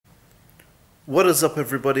What is up,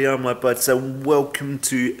 everybody? I'm LightBytes and welcome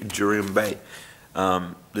to Jurien Bay.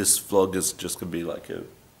 This vlog is just gonna be like a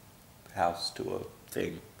house tour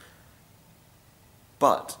thing.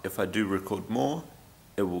 But if I do record more,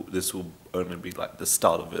 this will only be like the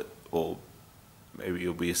start of it, or maybe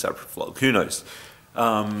it'll be a separate vlog. Who knows?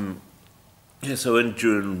 Yeah, so in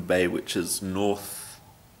Jurien Bay, which is north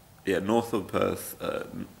of Perth,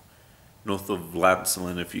 north of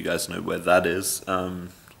Lancelin, if you guys know where that is.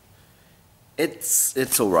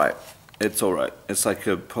 It's alright. It's alright. It's like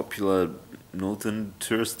a popular northern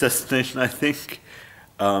tourist destination, I think.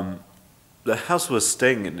 The house we're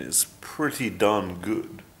staying in is pretty darn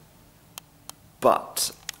good.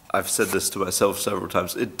 But I've said this to myself several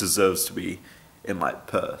times, it deserves to be in like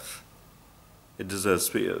Perth. It deserves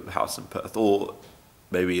to be a house in Perth, or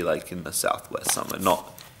maybe like in the southwest somewhere,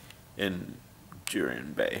 not in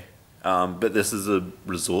Jurien Bay. But this is a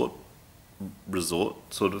resort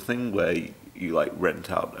sort of thing where you like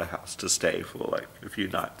rent out a house to stay for like a few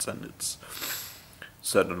nights, and it's a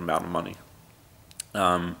certain amount of money.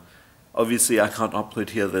 Obviously I can't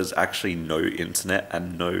upload here, there's actually no internet,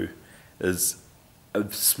 and there's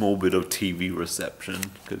a small bit of TV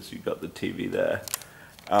reception because you got the TV there,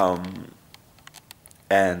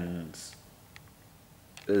 and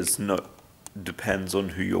depends on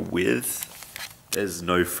who you're with, there's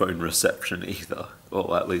no phone reception either,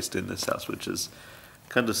 or at least in this house, which is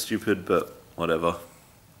kind of stupid, but whatever.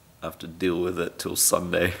 I have to deal with it till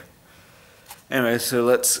Sunday. Anyway, so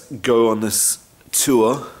let's go on this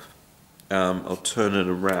tour. I'll turn it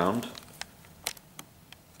around.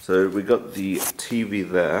 So we got the TV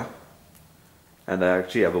there, and I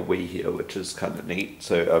actually have a Wii here, which is kind of neat.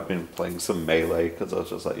 So I've been playing some Melee because I was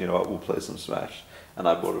just like, you know what, we'll play some Smash, and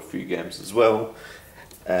I bought a few games as well.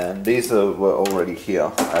 And these were already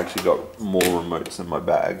here. I actually got more remotes in my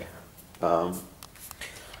bag.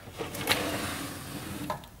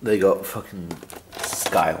 They got fucking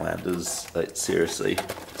Skylanders, like seriously.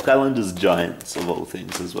 Skylanders Giants of all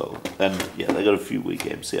things as well. And yeah, they got a few Wii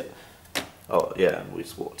games here. Oh yeah, and Wii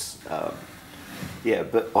Sports. Yeah,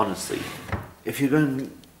 but honestly, if you're going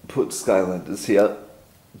to put Skylanders here,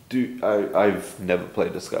 I've never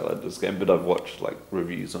played a Skylanders game, but I've watched like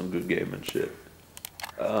reviews on Good Game and shit.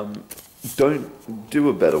 Don't do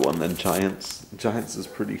a better one than Giants. Giants is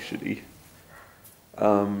pretty shitty.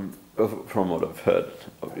 From what I've heard,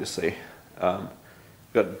 obviously. Got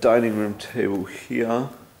a dining room table here.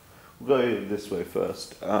 We'll go this way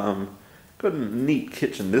first. Got a neat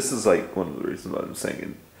kitchen. This is like one of the reasons why I'm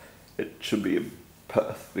saying it should be in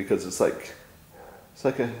Perth, because it's like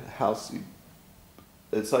a house.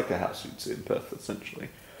 It's like a house you'd see in Perth, essentially.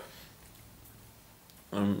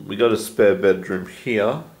 We got a spare bedroom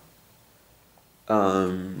here.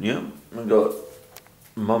 Yeah, we got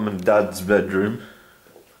mum and dad's bedroom.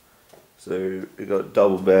 So we got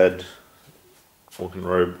double bed, walk-in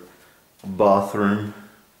robe, bathroom.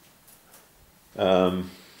 Not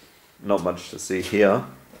much to see here.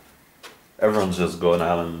 Everyone's just gone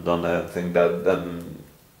out and done their thing.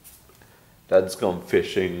 Dad's gone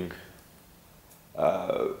fishing.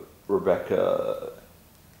 Rebecca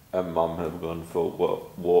and mum have gone for a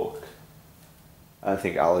walk. I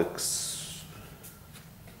think Alex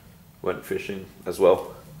went fishing as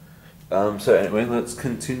well. So anyway, let's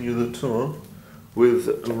continue the tour with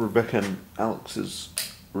Rebecca and Alex's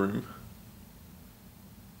room.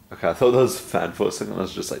 Okay, I thought that was a fan for a second, I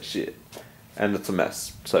was just like, shit. And it's a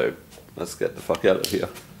mess, so let's get the fuck out of here.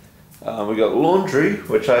 We got laundry,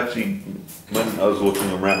 which I actually, when I was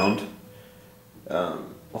walking around, oh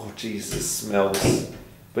jeez, this smells.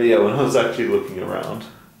 But yeah, when I was actually looking around,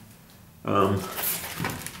 I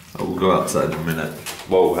will go outside in a minute.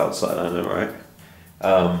 Whoa, outside, I know, right?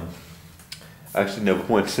 I actually never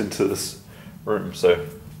went into this room, so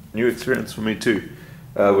new experience for me too.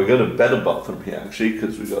 We got a better bathroom here actually,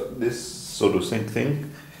 because we got this sort of sink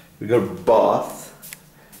thing. We got a bath,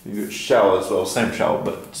 we got a shower as well, same shower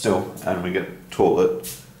but still, and we get a toilet.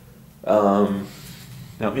 Now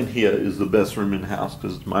in here is the best room in the house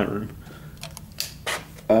because it's my room.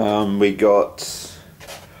 We got,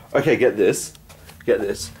 okay, get this,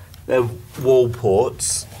 they're wall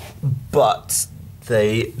ports, but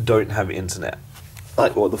they don't have internet.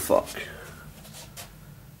 Like, what the fuck?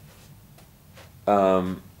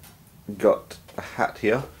 Got a hat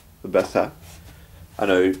here, the best hat. I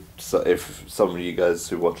know if some of you guys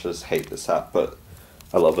who watch this hate this hat, but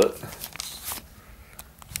I love it.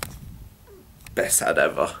 Best hat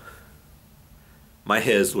ever. My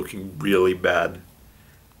hair's looking really bad.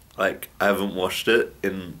 Like, I haven't washed it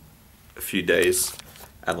in a few days,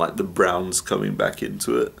 and like the brown's coming back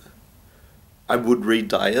into it. I would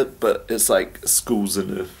re-dye it, but it's like school's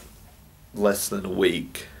in less than a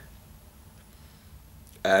week,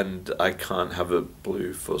 and I can't have it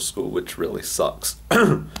blue for school, which really sucks.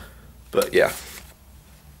 But yeah.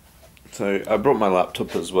 So I brought my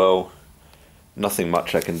laptop as well. Nothing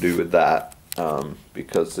much I can do with that,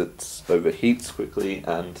 because it overheats quickly,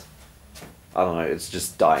 and I don't know, it's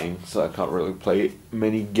just dying, so I can't really play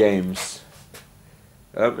many games.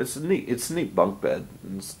 It's a neat bunk bed,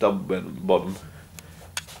 and it's double bed on the bottom.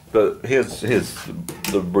 But here's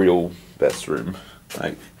the real best room.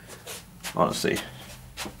 Like, honestly,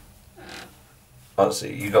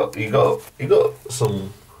 you got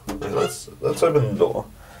some. Like, let's open the door.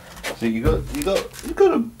 So you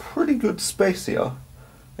got a pretty good space here.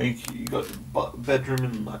 Like, you got a bedroom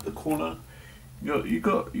in like the corner. You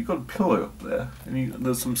got a pillow up there, and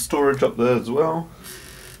there's some storage up there as well.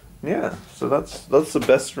 Yeah, so that's the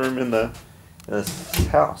best room in this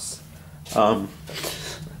house.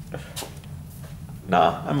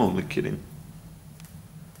 Nah, I'm only kidding.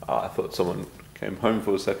 Oh, I thought someone came home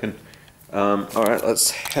for a second. Alright,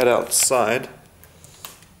 let's head outside.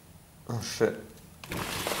 Oh shit.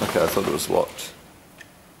 Okay, I thought it was locked.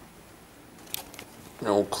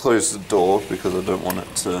 I'll close the door because I don't want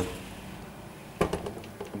it to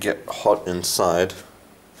get hot inside.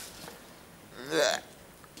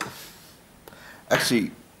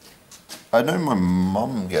 Actually, I know my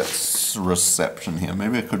mum gets reception here.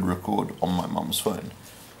 Maybe I could record on my mum's phone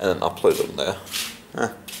and then upload it there.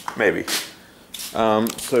 Maybe.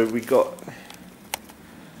 So we got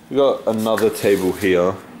another table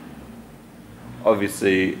here.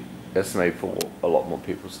 Obviously, it's made for a lot more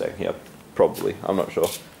people staying here. Probably, I'm not sure.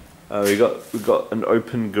 We got an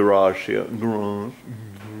open garage here. We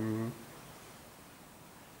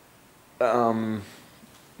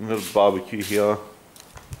got a barbecue here.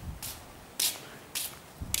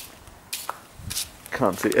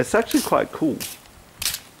 Can't see. It's actually quite cool.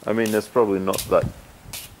 I mean, it's probably not that.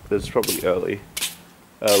 It's probably early.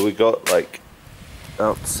 We got like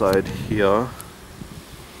outside here.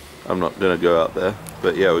 I'm not gonna go out there,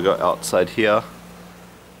 but yeah, we got outside here.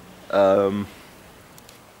 Got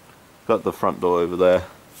the front door over there.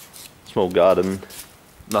 Small garden.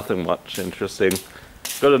 Nothing much interesting.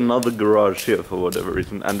 Got another garage here for whatever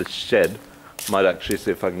reason, and a shed. Might actually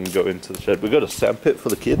see if I can go into the shed. We got a sandpit for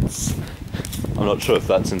the kids. I'm not sure if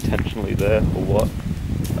that's intentionally there or what.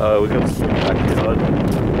 We got a small backyard.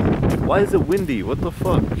 Why is it windy? What the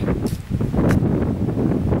fuck?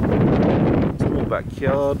 Small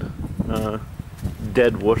backyard.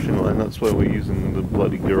 Dead washing line. That's why we're using the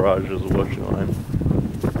bloody garage as a washing line.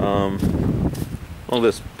 On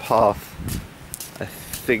this path, I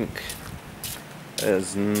think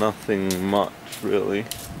there's nothing much really.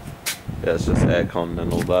 Yeah, it's just aircon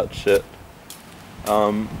and all that shit.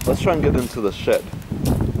 Let's try and get into the shed.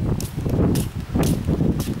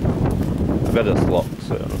 I bet it's locked,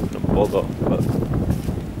 so I'm not gonna bother, but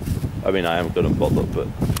I mean I am gonna bother, but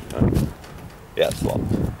yeah, it's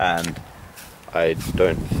locked. And I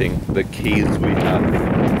don't think the keys we have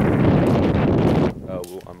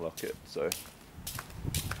will unlock it, so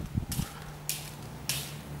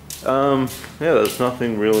yeah, there's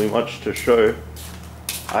nothing really much to show.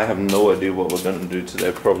 I have no idea what we're gonna do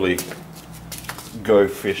today. Probably go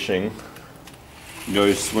fishing,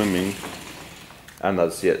 go swimming, and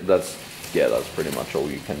that's it. That's pretty much all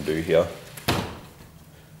you can do here.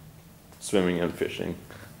 Swimming and fishing,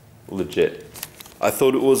 legit. I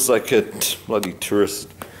thought it was like a bloody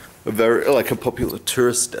like a popular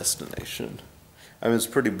tourist destination. I mean, it's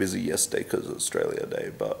pretty busy yesterday because it's Australia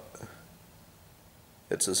Day, but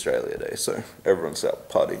it's Australia Day, so everyone's out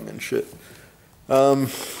partying and shit.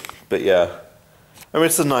 But yeah, I mean,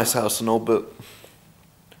 it's a nice house and all, but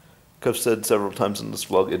like I've said several times in this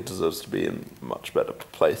vlog, it deserves to be in a much better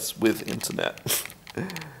place with internet.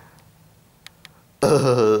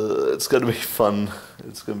 It's gonna be fun.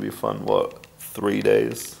 It's gonna be fun. What, 3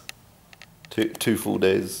 days? Two full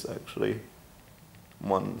days actually.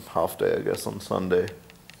 1 half day, I guess, on Sunday.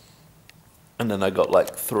 And then I got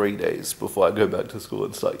like 3 days before I go back to school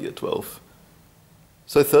and start year 12.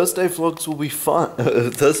 So Thursday vlogs will be fun.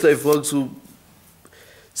 Thursday vlogs will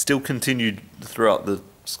still continue throughout the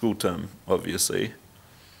school term, obviously.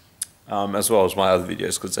 As well as my other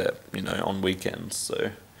videos, because they're, you know, on weekends.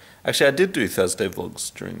 So actually I did do Thursday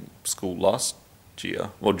vlogs during school last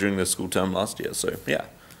year, or during the school term last year, so yeah,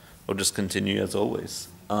 I'll just continue as always.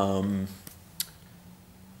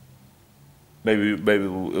 Maybe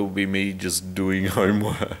it'll be me just doing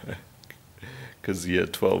homework, because year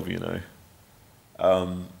 12, you know.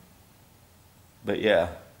 But yeah,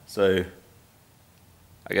 so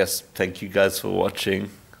I guess thank you guys for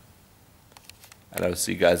watching, and I'll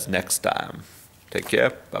see you guys next time. Take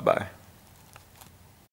care, bye bye.